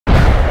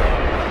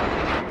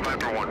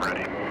Everyone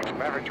ready.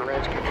 Maverick to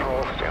range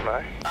control, stand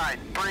by. All right,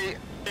 3,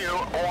 2,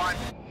 1.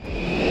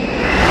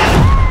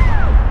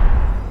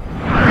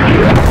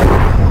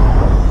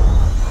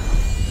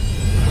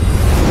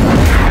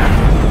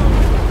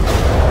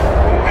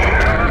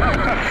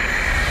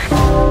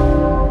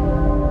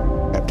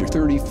 After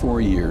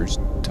 34 years,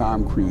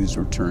 Tom Cruise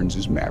returns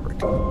as Maverick.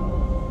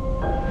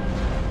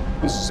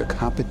 This is a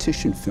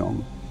competition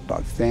film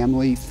about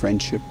family,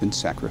 friendship, and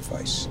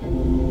sacrifice.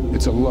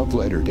 It's a love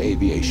letter to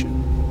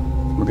aviation.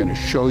 We're going to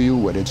show you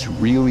what it's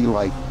really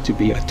like to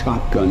be a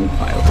Top Gun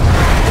pilot.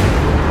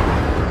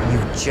 You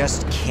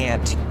just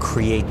can't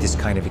create this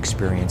kind of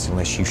experience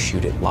unless you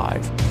shoot it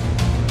live.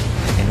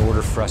 In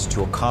order for us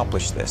to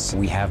accomplish this,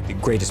 we have the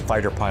greatest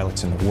fighter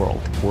pilots in the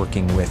world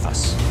working with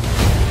us.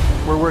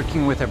 We're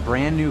working with a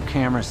brand new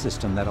camera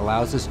system that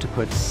allows us to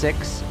put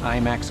 6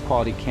 IMAX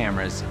quality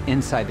cameras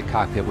inside the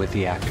cockpit with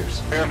the actors.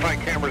 Verify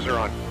cameras are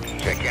on.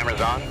 Check cameras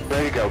on.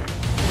 There you go.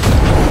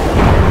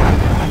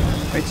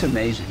 It's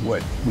amazing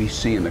what we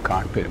see in the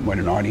cockpit and what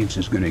an audience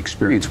is going to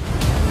experience. Just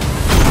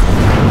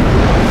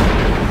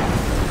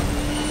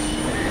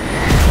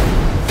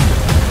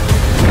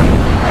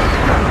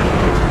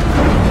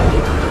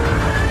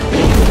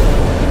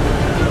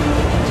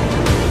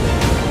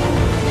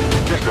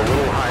a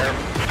little higher.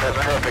 That's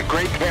perfect.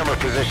 Great camera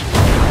position.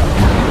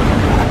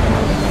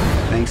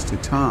 Thanks to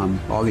Tom,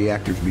 all the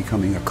actors are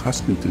becoming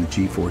accustomed to the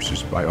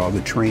G-forces by all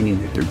the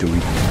training that they're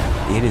doing.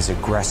 It is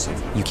aggressive.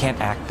 You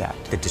can't act that.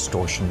 The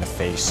distortion in the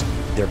face.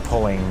 They're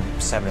pulling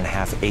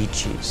 7.5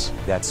 H's.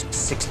 That's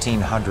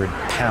 1,600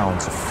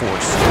 pounds of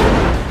force.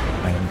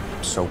 I am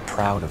so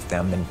proud of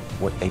them and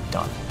what they've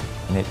done.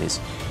 And it is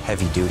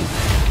heavy duty.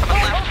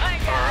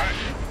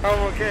 I'm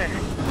okay.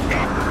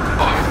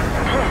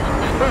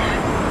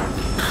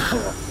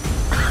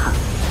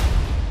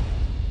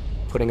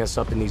 Putting us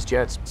up in these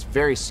jets, it's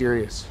very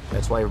serious.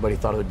 That's why everybody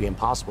thought it would be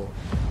impossible.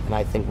 And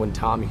I think when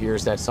Tom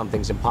hears that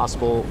something's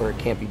impossible or it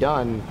can't be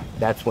done,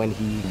 that's when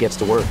he gets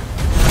to work.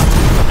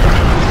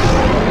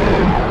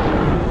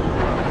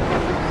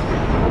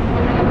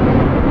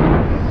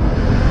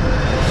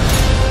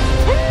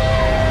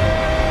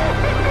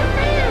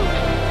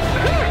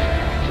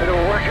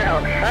 It'll work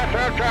out. That's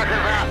what I'm talking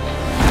about.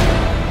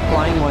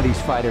 Flying one of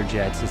these fighter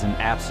jets is an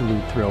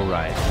absolute thrill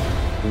ride.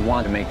 We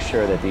want to make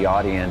sure that the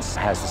audience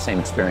has the same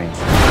experience.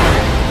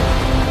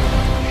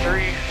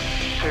 3,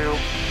 2,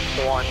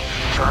 1.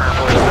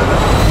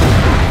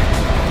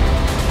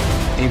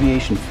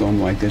 Aviation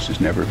film like this has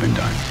never been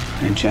done,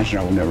 and chances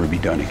are will never be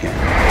done again.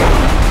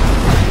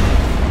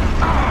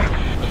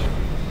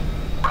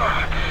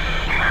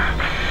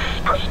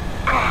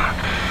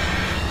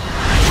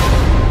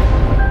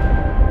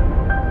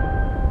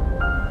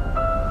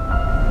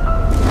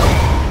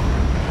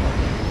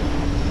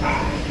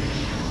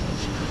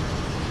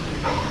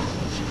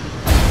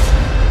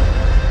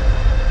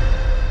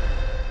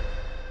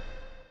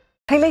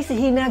 Hey, Lisa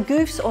here. Now,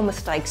 goofs or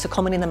mistakes are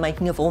common in the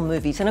making of all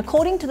movies, and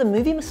according to the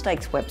Movie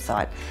Mistakes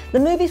website, the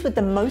movies with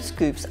the most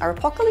goofs are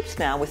Apocalypse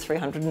Now with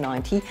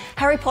 390,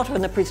 Harry Potter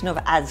and the Prisoner of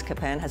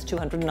Azkaban has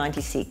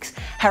 296,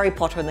 Harry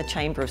Potter and the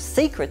Chamber of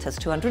Secrets has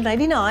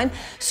 289,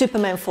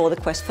 Superman 4 The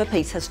Quest for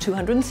Peace has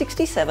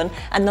 267,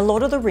 and The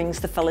Lord of the Rings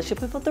The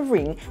Fellowship of the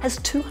Ring has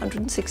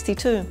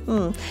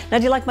 262. Now,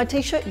 do you like my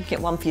t-shirt? You can get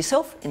one for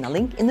yourself in the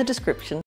link in the description.